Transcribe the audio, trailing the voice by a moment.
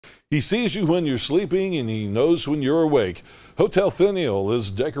He sees you when you're sleeping and he knows when you're awake. Hotel Finial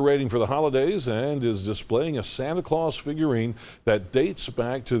is decorating for the holidays and is displaying a Santa Claus figurine that dates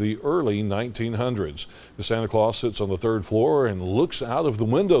back to the early 1900s. The Santa Claus sits on the third floor and looks out of the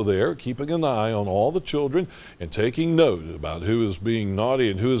window there, keeping an eye on all the children and taking note about who is being naughty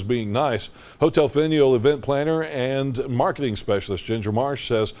and who is being nice. Hotel Finial event planner and marketing specialist Ginger Marsh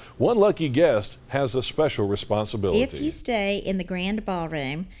says one lucky guest has a special responsibility. If you stay in the grand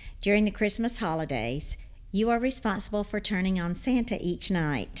ballroom during the Christmas holidays, you are responsible for turning on Santa each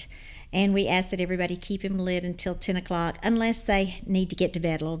night. And we ask that everybody keep him lit until 10 o'clock, unless they need to get to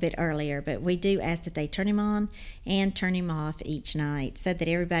bed a little bit earlier. But we do ask that they turn him on and turn him off each night so that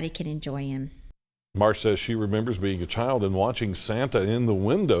everybody can enjoy him. Marsh says she remembers being a child and watching Santa in the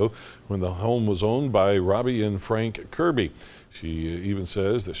window when the home was owned by Robbie and Frank Kirby. She even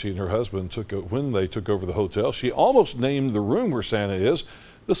says that she and her husband when they took over the hotel, she almost named the room where Santa is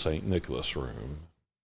the St. Nicholas Room.